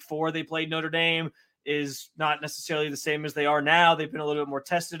 week 4 they played Notre Dame, is not necessarily the same as they are now. They've been a little bit more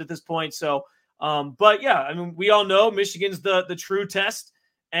tested at this point. So, I mean, we all know Michigan's the true test.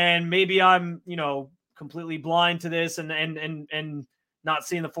 And maybe I'm, completely blind to this and not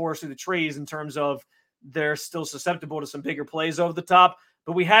seeing the forest through the trees in terms of they're still susceptible to some bigger plays over the top.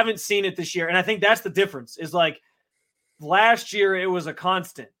 But we haven't seen it this year. And I think that's the difference is like last year it was a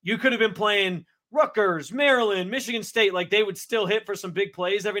constant. You could have been playing Rutgers, Maryland, Michigan State, like they would still hit for some big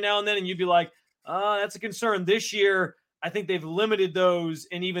plays every now and then, and you'd be like, that's a concern. This year, I think they've limited those,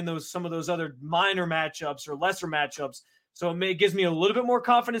 and even some of those other minor matchups or lesser matchups. So it gives me a little bit more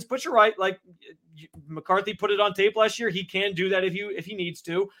confidence. But you're right, like McCarthy put it on tape last year. He can do that if he needs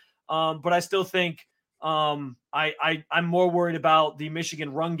to. But I still think I'm more worried about the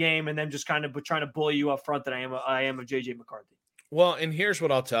Michigan run game and them just kind of trying to bully you up front than I am of JJ McCarthy. Well, and here's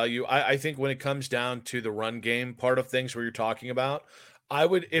what I'll tell you. I think when it comes down to the run game part of things where you're talking about, I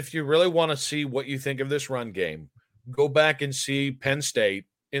would, if you really want to see what you think of this run game, go back and see Penn State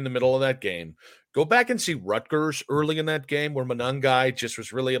in the middle of that game. Go back and see Rutgers early in that game where Monangai just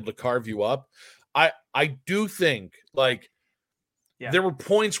was really able to carve you up. I do think, like, there were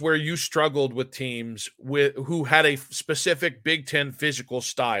points where you struggled with teams who had a specific Big Ten physical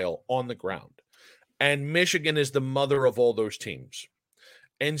style on the ground. And Michigan is the mother of all those teams.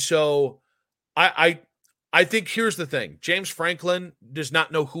 And so I think here's the thing. James Franklin does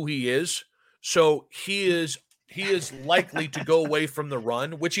not know who he is. So he is likely to go away from the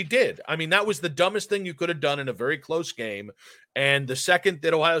run, which he did. I mean, that was the dumbest thing you could have done in a very close game. And the second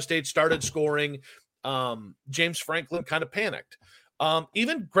that Ohio State started scoring, James Franklin kind of panicked.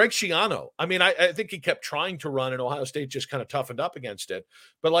 Even Greg Schiano, I mean, I think he kept trying to run and Ohio State just kind of toughened up against it.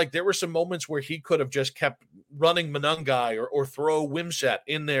 But like there were some moments where he could have just kept running Monangai or throw Wimsett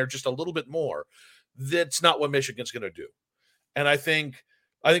in there just a little bit more. That's not what Michigan's going to do. And I think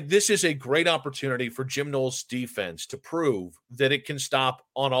this is a great opportunity for Jim Knowles' defense to prove that it can stop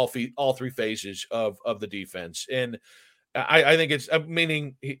on all three phases of the defense. And I think it's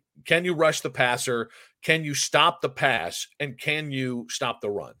meaning, can you rush the passer? Can you stop the pass? And can you stop the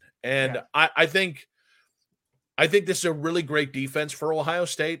run? And I think this is a really great defense for Ohio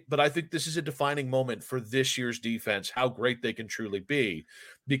State, but I think this is a defining moment for this year's defense, how great they can truly be,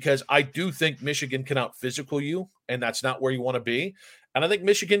 because I do think Michigan can out-physical you, and that's not where you want to be. And I think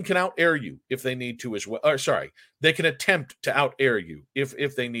Michigan can out-air you if they need to as well. Or sorry, they can attempt to out-air you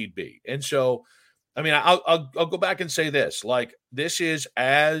if they need be. And so, I mean, I'll go back and say this, like this is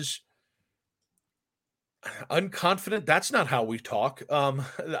as unconfident. That's not how we talk.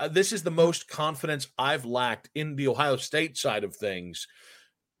 This is the most confidence I've lacked in the Ohio State side of things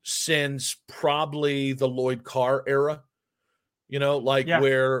since probably the Lloyd Carr era,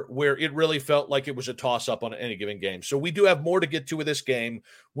 where it really felt like it was a toss up on any given game. So we do have more to get to with this game.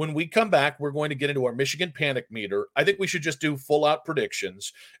 When we come back, we're going to get into our Michigan panic meter. I think we should just do full out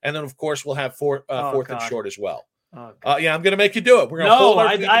predictions. And then of course we'll have fourth and short as well. Yeah, I'm going to make you do it. We're going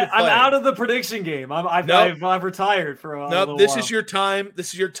I'm out of the prediction game. I've retired for a little this while. is your time.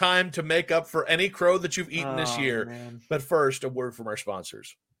 This is your time to make up for any crow that you've eaten this year. Man. But first, a word from our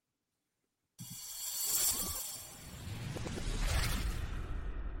sponsors.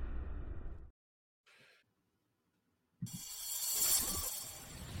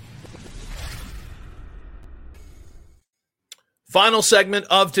 Final segment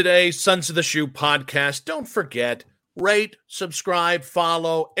of today's Sons of the Shoe podcast. Don't forget, rate, subscribe,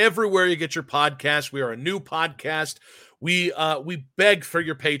 follow everywhere you get your podcast. We are a new podcast. We beg for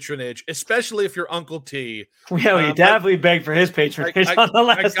your patronage, especially if you're Uncle T. Yeah, we definitely beg for his patronage on the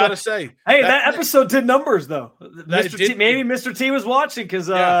last. I gotta say, hey, that episode did numbers though. Maybe Mr. T was watching because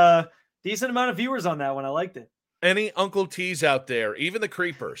decent amount of viewers on that one. I liked it. Any Uncle T's out there, even the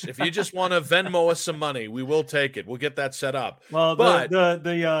creepers, if you just want to Venmo us some money, we will take it. We'll get that set up. Well,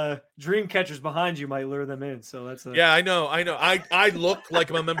 the dream catchers behind you might lure them in. So that's yeah, I know. I look like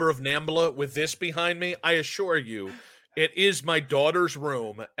I'm a member of NAMBLA with this behind me. I assure you, it is my daughter's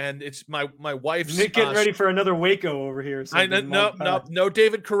room, and it's my wife's. Nick getting ready for another Waco over here. No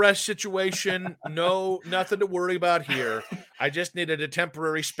David Koresh situation. No, nothing to worry about here. I just needed a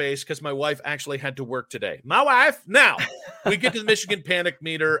temporary space because my wife actually had to work today. My wife. Now we get to the Michigan panic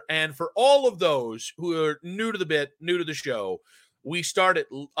meter, and for all of those who are new to the show, we start at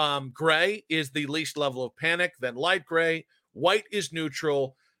gray is the least level of panic, then light gray, white is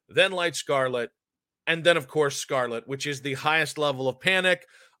neutral, then light scarlet. And then, of course, scarlet, which is the highest level of panic.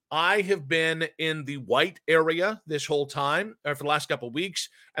 I have been in the white area this whole time, or for the last couple of weeks,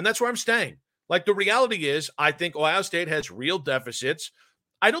 and that's where I'm staying. Like, the reality is, I think Ohio State has real deficits.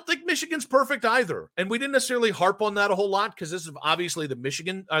 I don't think Michigan's perfect either. And we didn't necessarily harp on that a whole lot because this is obviously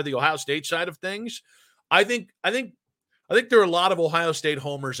the Ohio State side of things. I think there are a lot of Ohio State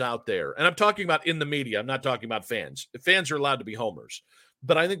homers out there. And I'm talking about in the media. I'm not talking about fans. The fans are allowed to be homers.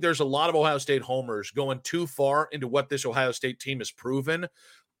 But I think there's a lot of Ohio State homers going too far into what this Ohio State team has proven.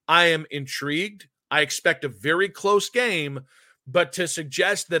 I am intrigued. I expect a very close game, But to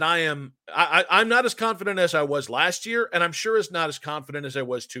suggest that I'm not as confident as I was last year, and I'm sure is not as confident as I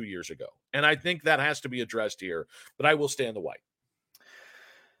was 2 years ago. And I think that has to be addressed here, but I will stay in the white.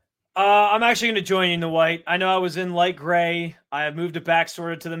 I'm actually going to join you in the white. I know I was in light gray. I have moved it back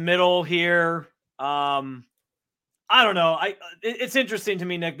sort of to the middle here. I don't know. It's interesting to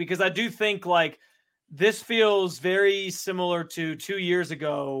me, Nick, because I do think like this feels very similar to 2 years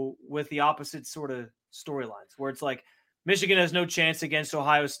ago with the opposite sort of storylines where it's like Michigan has no chance against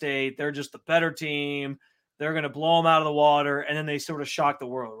Ohio State. They're just the better team. They're going to blow them out of the water. And then they sort of shock the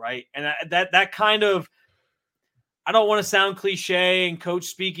world. Right. And that kind of, I don't want to sound cliche and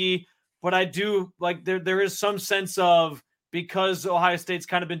coach speaky, but I do like there is some sense of because Ohio State's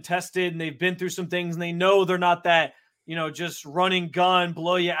kind of been tested and they've been through some things and they know they're not that, just running gun,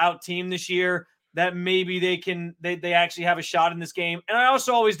 blow you out team this year, that maybe they actually have a shot in this game. And I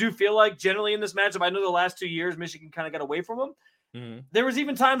also always do feel like generally in this matchup, I know the last 2 years, Michigan kind of got away from them. Mm-hmm. There was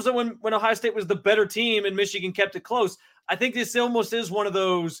even times that when Ohio State was the better team and Michigan kept it close. I think this almost is one of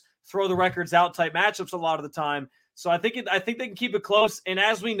those throw the records out type matchups a lot of the time. So I think they can keep it close. And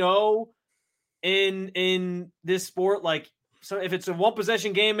as we know in this sport, like, so if it's a one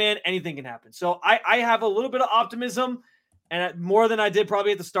possession game, man, anything can happen. So I have a little bit of optimism and more than I did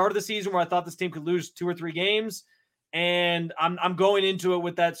probably at the start of the season where I thought this team could lose 2 or 3 games. And I'm going into it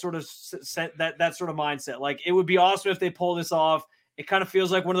with that sort of that sort of mindset. Like it would be awesome if they pull this off. It kind of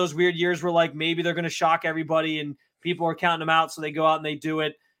feels like one of those weird years where like maybe they're going to shock everybody and people are counting them out. So they go out and they do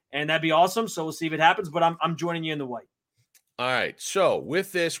it. And that'd be awesome. So we'll see if it happens, but I'm joining you in the white. All right. So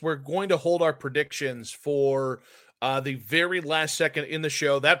with this, we're going to hold our predictions for the very last second in the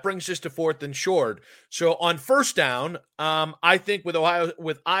show. That brings us to 4th and short. So on first down, I think with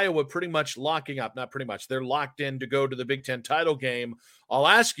Iowa pretty much locking up, not pretty much, they're locked in to go to the Big Ten title game. I'll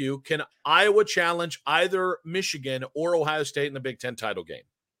ask you, can Iowa challenge either Michigan or Ohio State in the Big Ten title game?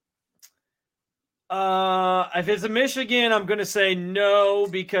 If it's a Michigan, I'm going to say no,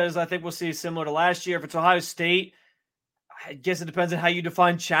 because I think we'll see similar to last year. If it's Ohio State, I guess it depends on how you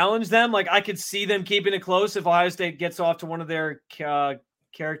define challenge them. Like I could see them keeping it close if Ohio State gets off to one of their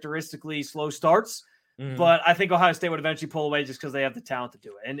characteristically slow starts. Mm-hmm. But I think Ohio State would eventually pull away just because they have the talent to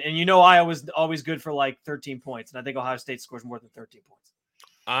do it. And Iowa's always good for like 13 points. And I think Ohio State scores more than 13 points.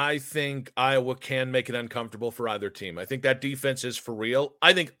 I think Iowa can make it uncomfortable for either team. I think that defense is for real.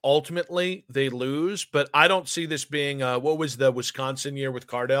 I think ultimately they lose, but I don't see this being what was the Wisconsin year with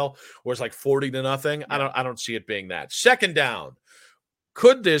Cardell, where it's like 40-0. Yeah. I don't see it being that. Second down.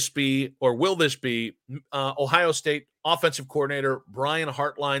 Could this be, or will this be, Ohio State offensive coordinator Brian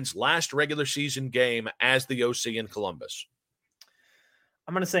Hartline's last regular season game as the OC in Columbus?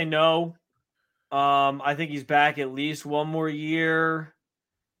 I'm going to say no. I think he's back at least one more year.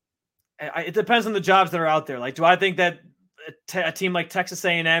 It depends on the jobs that are out there. Like, do I think that a team like Texas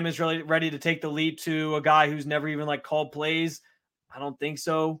A&M is really ready to take the leap to a guy who's never even like called plays? I don't think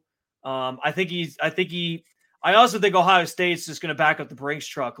so. I also think Ohio State's just going to back up the Brinks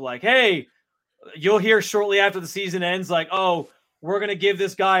truck. Like, hey, you'll hear shortly after the season ends, like, oh, we're going to give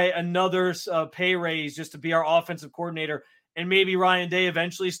this guy another pay raise just to be our offensive coordinator. And maybe Ryan Day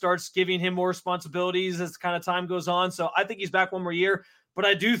eventually starts giving him more responsibilities as kind of time goes on. So I think he's back one more year. But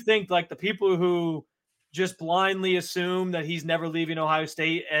I do think like the people who just blindly assume that he's never leaving Ohio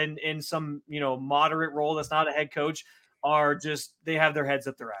State and in some, moderate role that's not a head coach are just, they have their heads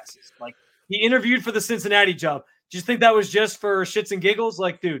up their asses. Like he interviewed for the Cincinnati job. Do you think that was just for shits and giggles?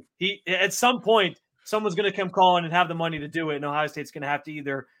 Like, dude, he at some point, someone's going to come calling and have the money to do it. And Ohio State's going to have to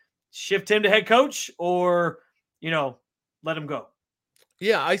either shift him to head coach or, let him go.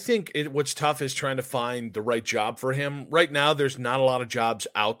 Yeah, I think what's tough is trying to find the right job for him. Right now, there's not a lot of jobs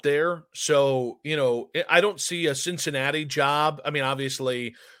out there. So, I don't see a Cincinnati job. I mean,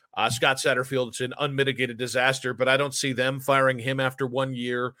 obviously, Scott Satterfield, it's an unmitigated disaster, but I don't see them firing him after 1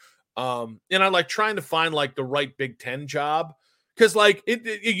 year. And I like trying to find like the right Big Ten job. Because like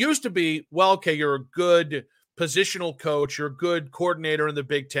it used to be, well, okay, you're a good positional coach, you're a good coordinator in the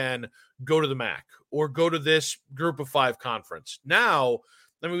Big Ten, go to the MAC or go to this Group of 5 conference. Now,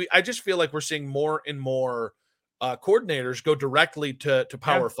 I mean, I just feel like we're seeing more and more coordinators go directly to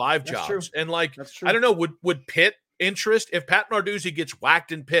Power 5 jobs. True. And like, I don't know, would Pitt interest, if Pat Narduzzi gets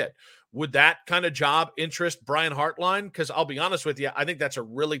whacked in Pitt, would that kind of job interest Brian Hartline? Because I'll be honest with you, I think that's a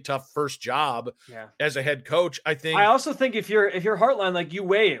really tough first job as a head coach. I also think if you're Hartline, like you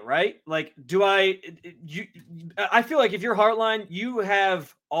weigh it, right? Like, I feel like if you're Hartline, you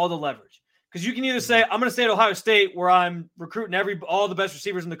have all the leverage. Because you can either say, I'm going to stay at Ohio State where I'm recruiting all the best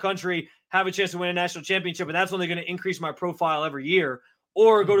receivers in the country, have a chance to win a national championship, and that's only going to increase my profile every year,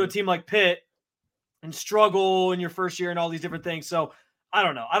 or go to a team like Pitt and struggle in your first year and all these different things. So I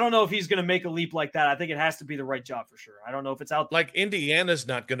don't know. I don't know if he's going to make a leap like that. I think it has to be the right job for sure. I don't know if it's out there. Like Indiana's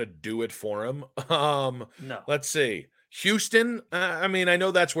not going to do it for him. No. Let's see. Houston, I mean, I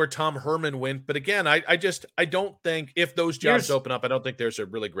know that's where Tom Herman went, but again, I don't think if those jobs open up, I don't think there's a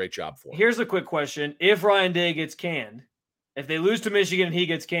really great job for him. Here's a quick question. If Ryan Day gets canned, if they lose to Michigan and he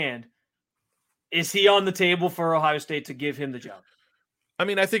gets canned, is he on the table for Ohio State to give him the job? I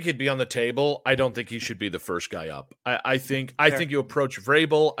mean, I think he'd be on the table. I don't think he should be the first guy up. I think you approach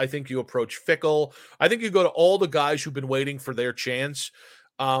Vrabel. I think you approach Fickell. I think you go to all the guys who've been waiting for their chance.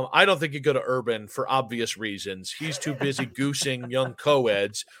 I don't think you go to Urban for obvious reasons. He's too busy goosing young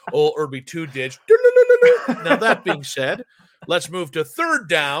co-eds or be too ditched. Now, that being said, let's move to third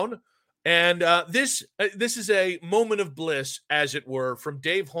down. And this is a moment of bliss, as it were, from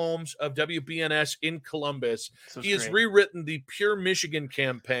Dave Holmes of WBNS in Columbus. He has rewritten the Pure Michigan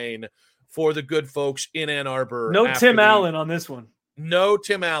campaign for the good folks in Ann Arbor. No Tim Allen on this one. No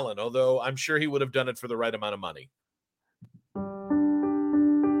Tim Allen, although I'm sure he would have done it for the right amount of money.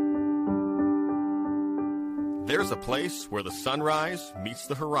 There's a place where the sunrise meets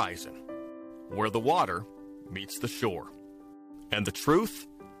the horizon, where the water meets the shore, and the truth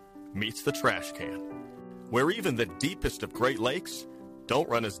meets the trash can, where even the deepest of Great Lakes don't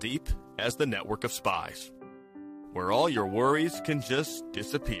run as deep as the network of spies, where all your worries can just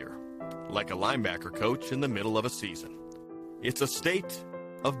disappear, like a linebacker coach in the middle of a season. It's a state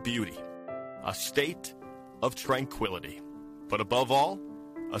of beauty, a state of tranquility, but above all,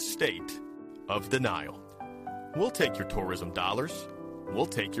 a state of denial. We'll take your tourism dollars, we'll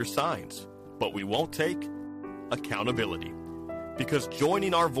take your signs, but we won't take accountability. Because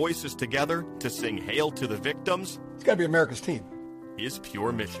joining our voices together to sing Hail to the Victims, it's got to be America's team, is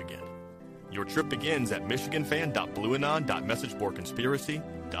Pure Michigan. Your trip begins at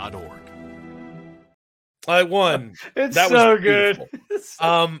michiganfan.blueanon.messageboardconspiracy.org. I won. It's that so was good.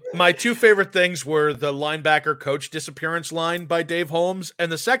 My two favorite things were the linebacker coach disappearance line by Dave Holmes,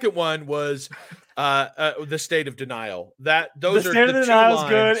 and the second one was the state of denial. Those the are state the of two denial is lines.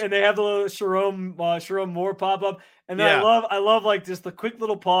 good, and they have the little Sharon Moore pop up, and then I love like just the quick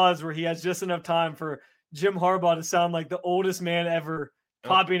little pause where he has just enough time for Jim Harbaugh to sound like the oldest man ever,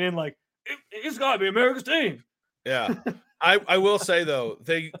 popping in like it's got to be America's team. Yeah, I will say though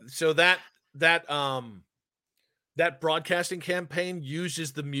that broadcasting campaign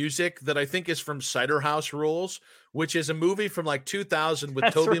uses the music that I think is from Cider House Rules, which is a movie from like 2000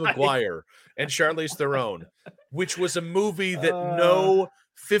 with Tobey Maguire and Charlize Theron, which was a movie that no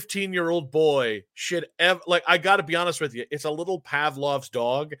 15-year-old boy should ever like. I got to be honest with you. It's a little Pavlov's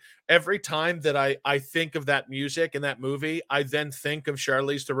dog. Every time that I think of that music in that movie, I then think of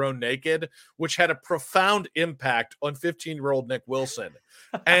Charlize Theron naked, which had a profound impact on 15-year-old Nick Wilson.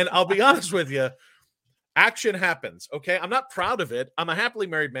 And I'll be honest with you, action happens, okay? I'm not proud of it. I'm a happily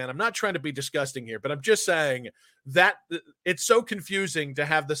married man. I'm not trying to be disgusting here, but I'm just saying that it's so confusing to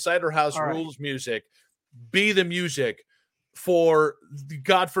have the Cider House Rules music be the music for the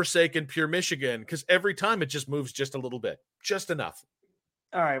godforsaken Pure Michigan, because every time it just moves just a little bit, just enough.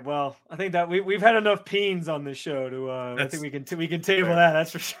 All right, well, I think that we've had enough peens on this show to I think we can table that.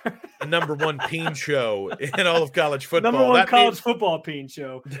 That's for sure. The number one peen show in all of college football. Number one college football peen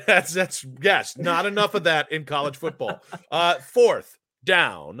show. That's yes, not enough of that in college football. Fourth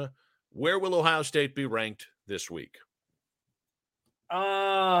down, where will Ohio State be ranked this week?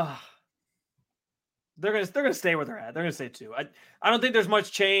 They're gonna stay where they're at. They're gonna stay 2. I don't think there's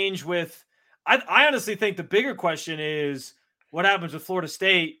much change with. I honestly think the bigger question is what happens with Florida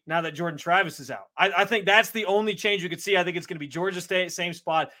State now that Jordan Travis is out. I think that's the only change you could see. I think it's going to be Georgia State, same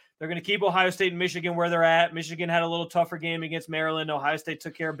spot. They're going to keep Ohio State and Michigan where they're at. Michigan had a little tougher game against Maryland. Ohio State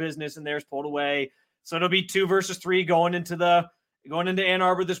took care of business and theirs pulled away. So it'll be 2 versus 3 going into Ann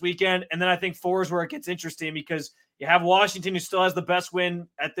Arbor this weekend. And then I think 4 is where it gets interesting because you have Washington, who still has the best win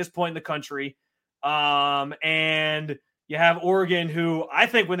at this point in the country. And you have Oregon, who I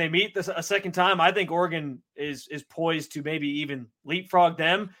think when they meet this a second time, I think Oregon is poised to maybe even leapfrog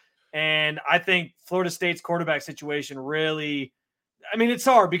them. And I think Florida State's quarterback situation really, I mean, it's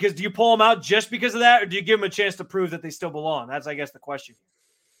hard because do you pull them out just because of that, or do you give them a chance to prove that they still belong? That's, I guess, the question.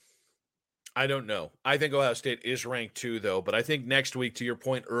 I don't know. I think Ohio State is ranked 2, though. But I think next week, to your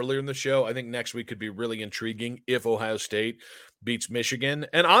point earlier in the show, I think next week could be really intriguing if Ohio State beats Michigan.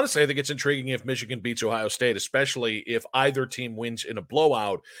 And honestly, I think it's intriguing if Michigan beats Ohio State, especially if either team wins in a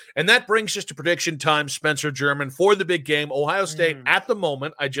blowout. And that brings us to prediction time, Spencer German, for the big game. Ohio State, at the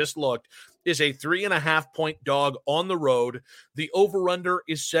moment, I just looked, is a 3.5-point dog on the road. The over-under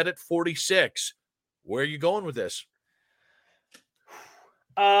is set at 46. Where are you going with this?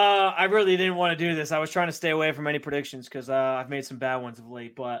 I really didn't want to do this. I was trying to stay away from any predictions because I've made some bad ones of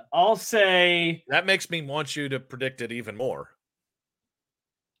late. But I'll say that makes me want you to predict it even more.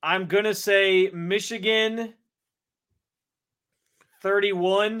 I'm gonna say Michigan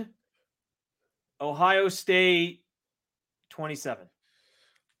 31, Ohio State 27.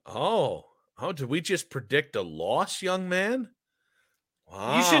 Oh, did we just predict a loss, young man?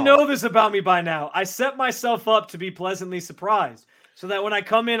 Wow. You should know this about me by now. I set myself up to be pleasantly surprised so that when I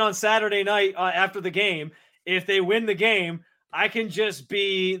come in on Saturday night after the game, if they win the game, I can just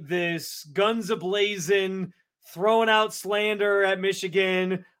be this guns a-blazing, throwing out slander at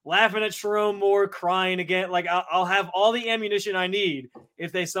Michigan, laughing at Sharon Moore, crying again. Like, I'll have all the ammunition I need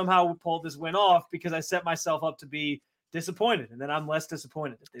if they somehow pull this win off because I set myself up to be disappointed, and then I'm less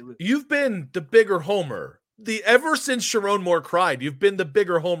disappointed if they lose. You've been the bigger homer. Ever since Sharon Moore cried, you've been the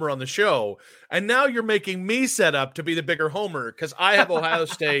bigger homer on the show, and now you're making me set up to be the bigger homer because I have Ohio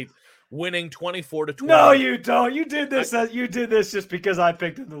State winning 24-20. No, you don't. You did this. You did this just because I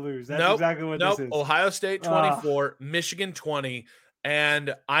picked them to lose. That's exactly what this is. Ohio State 24, Michigan 20,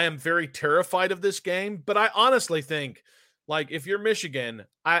 and I am very terrified of this game. But I honestly think, like, if you're Michigan,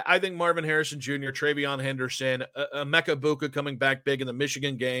 I think Marvin Harrison Jr., Travion Henderson, Emeka Buka coming back big in the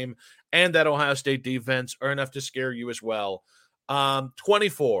Michigan game, and that Ohio State defense are enough to scare you as well.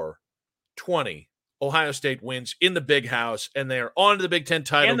 24-20, Ohio State wins in the big house, and they are on to the Big Ten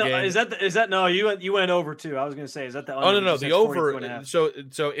title game. Is that no? You went over too. I was going to say, is that the under? Oh no, the over. So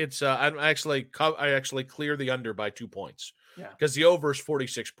it's I actually clear the under by 2 points. Yeah, because the over is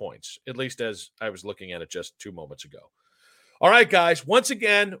 46 points, at least as I was looking at it just 2 moments ago. All right, guys. Once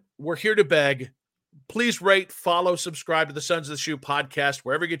again, we're here to beg. Please rate, follow, subscribe to the Sons of the Shoe podcast,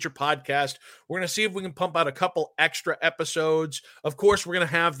 wherever you get your podcast. We're going to see if we can pump out a couple extra episodes. Of course, we're going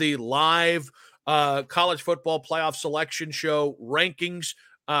to have the live college football playoff selection show rankings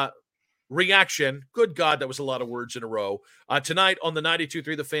reaction. Good God, that was a lot of words in a row. Tonight on the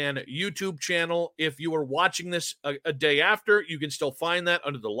 92.3 The Fan YouTube channel. If you are watching this a day after, you can still find that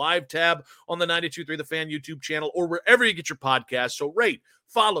under the live tab on the 92.3 The Fan YouTube channel or wherever you get your podcast. So rate,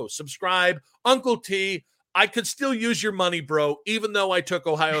 follow, subscribe. Uncle T, I could still use your money, bro, even though I took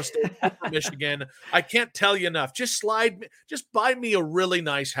Ohio State over Michigan. I can't tell you enough. Just buy me a really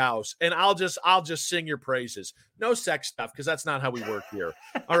nice house, and I'll just sing your praises. No sex stuff, because that's not how we work here.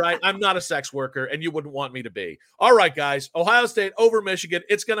 All right? I'm not a sex worker, and you wouldn't want me to be. All right, guys. Ohio State over Michigan.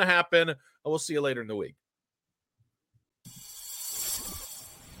 It's going to happen. We'll see you later in the week.